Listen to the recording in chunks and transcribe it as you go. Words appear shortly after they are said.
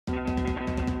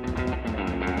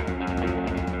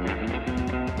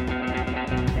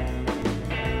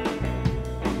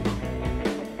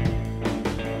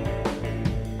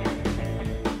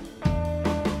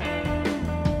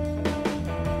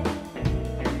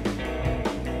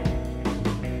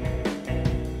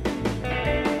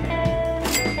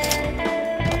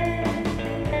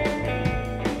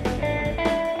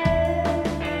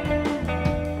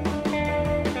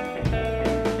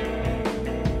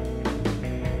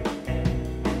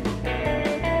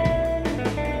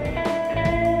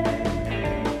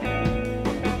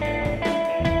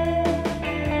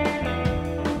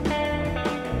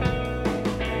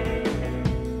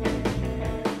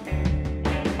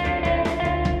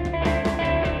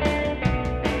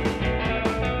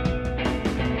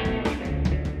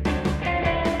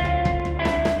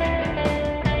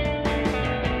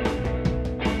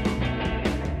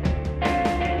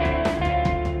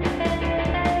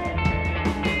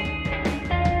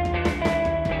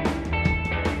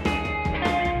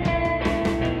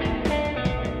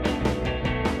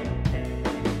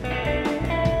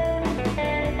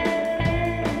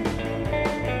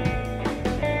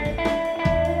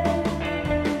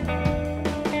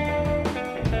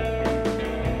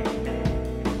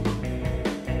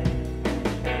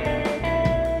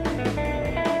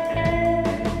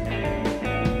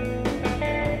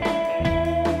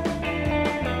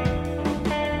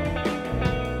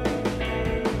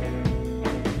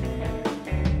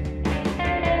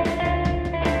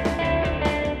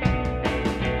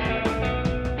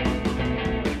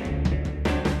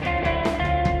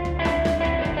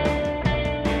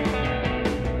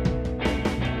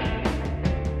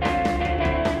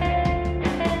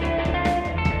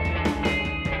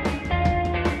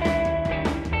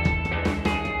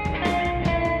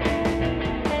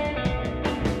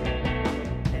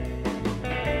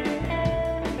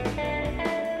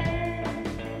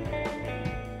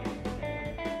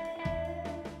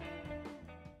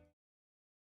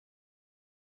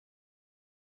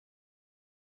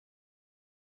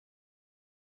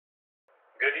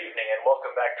Good evening and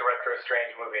welcome back to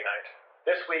RetroStrange Movie Night.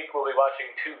 This week we'll be watching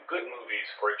two good movies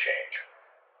for a change.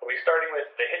 We'll be starting with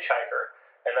The Hitch-Hiker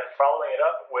and then following it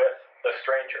up with The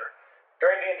Stranger.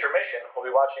 During the intermission, we'll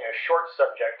be watching a short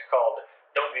subject called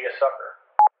Don't Be a Sucker.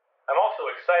 I'm also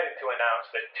excited to announce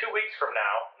that 2 weeks from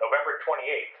now, November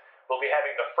 28th, we'll be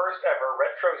having the first ever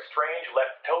RetroStrange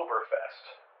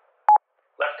Leftoverfest.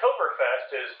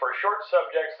 Leftoverfest is for short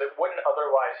subjects that wouldn't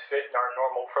otherwise fit in our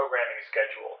normal programming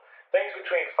schedule. Things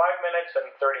between 5 minutes and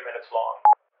 30 minutes long.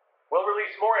 We'll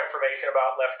release more information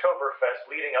about Leftoverfest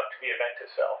leading up to the event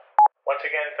itself. Once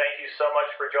again, thank you so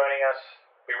much for joining us.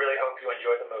 We really hope you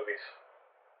enjoy the movies.